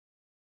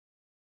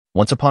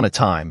Once upon a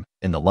time,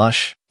 in the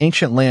lush,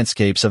 ancient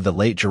landscapes of the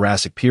late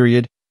Jurassic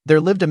period, there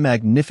lived a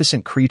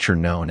magnificent creature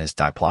known as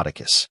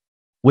Diplodocus.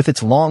 With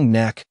its long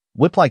neck,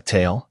 whip-like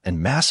tail, and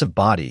massive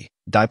body,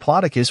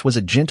 Diplodocus was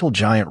a gentle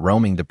giant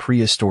roaming the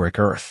prehistoric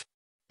Earth.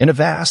 In a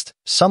vast,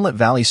 sunlit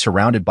valley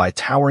surrounded by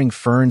towering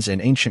ferns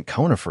and ancient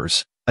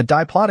conifers, a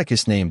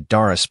Diplodocus named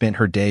Dara spent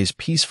her days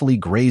peacefully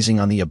grazing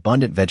on the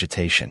abundant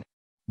vegetation.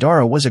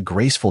 Dara was a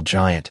graceful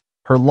giant,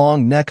 her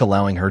long neck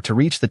allowing her to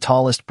reach the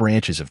tallest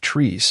branches of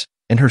trees,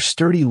 and her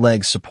sturdy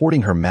legs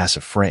supporting her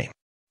massive frame.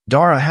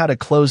 Dara had a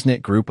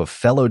close-knit group of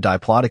fellow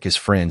Diplodocus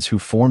friends who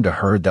formed a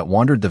herd that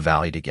wandered the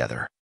valley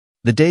together.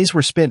 The days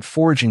were spent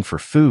foraging for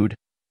food,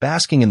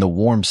 basking in the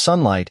warm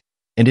sunlight,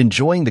 and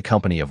enjoying the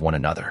company of one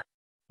another.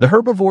 The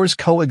herbivores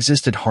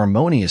coexisted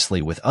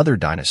harmoniously with other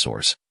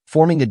dinosaurs,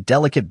 forming a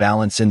delicate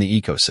balance in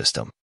the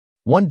ecosystem.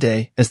 One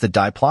day, as the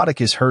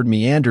Diplodocus herd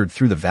meandered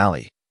through the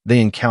valley,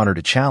 they encountered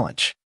a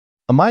challenge.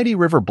 A mighty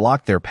river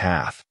blocked their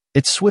path,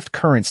 its swift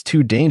currents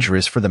too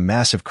dangerous for the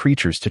massive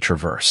creatures to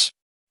traverse.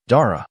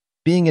 Dara,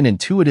 being an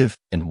intuitive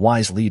and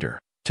wise leader,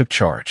 took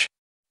charge.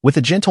 With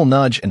a gentle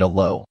nudge and a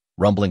low,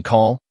 rumbling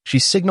call, she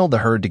signaled the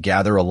herd to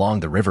gather along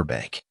the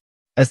riverbank.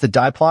 As the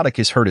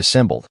Diplodocus herd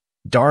assembled,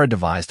 Dara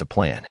devised a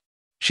plan.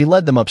 She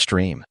led them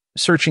upstream,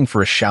 searching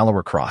for a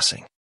shallower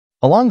crossing.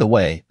 Along the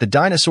way, the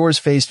dinosaurs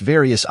faced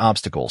various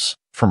obstacles,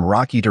 from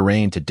rocky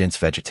terrain to dense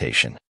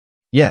vegetation.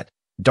 Yet,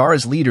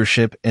 Dara's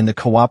leadership and the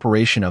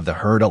cooperation of the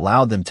herd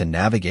allowed them to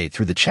navigate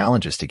through the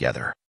challenges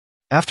together.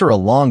 After a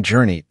long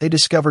journey, they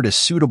discovered a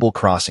suitable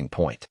crossing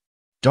point.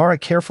 Dara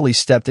carefully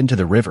stepped into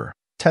the river,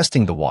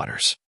 testing the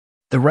waters.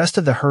 The rest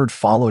of the herd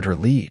followed her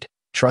lead,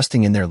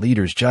 trusting in their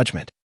leader's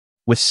judgment.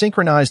 With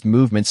synchronized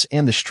movements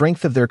and the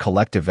strength of their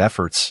collective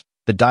efforts,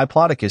 the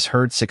Diplodocus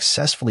herd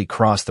successfully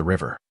crossed the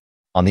river.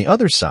 On the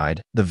other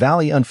side, the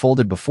valley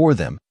unfolded before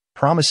them,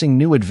 promising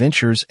new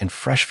adventures and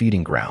fresh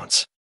feeding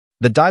grounds.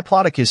 The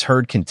Diplodocus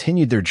herd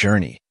continued their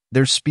journey,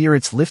 their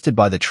spirits lifted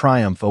by the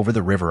triumph over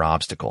the river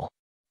obstacle.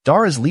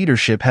 Dara's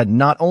leadership had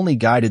not only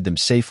guided them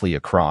safely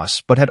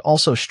across, but had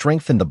also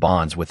strengthened the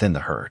bonds within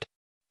the herd.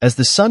 As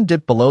the sun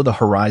dipped below the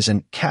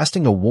horizon,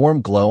 casting a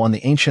warm glow on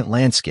the ancient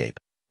landscape,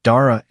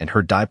 Dara and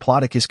her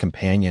Diplodocus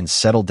companions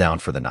settled down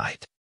for the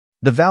night.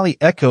 The valley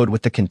echoed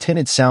with the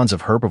contented sounds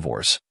of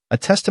herbivores, a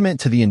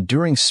testament to the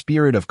enduring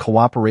spirit of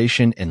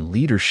cooperation and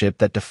leadership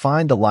that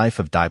defined the life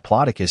of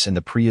Diplodocus in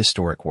the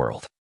prehistoric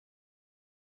world.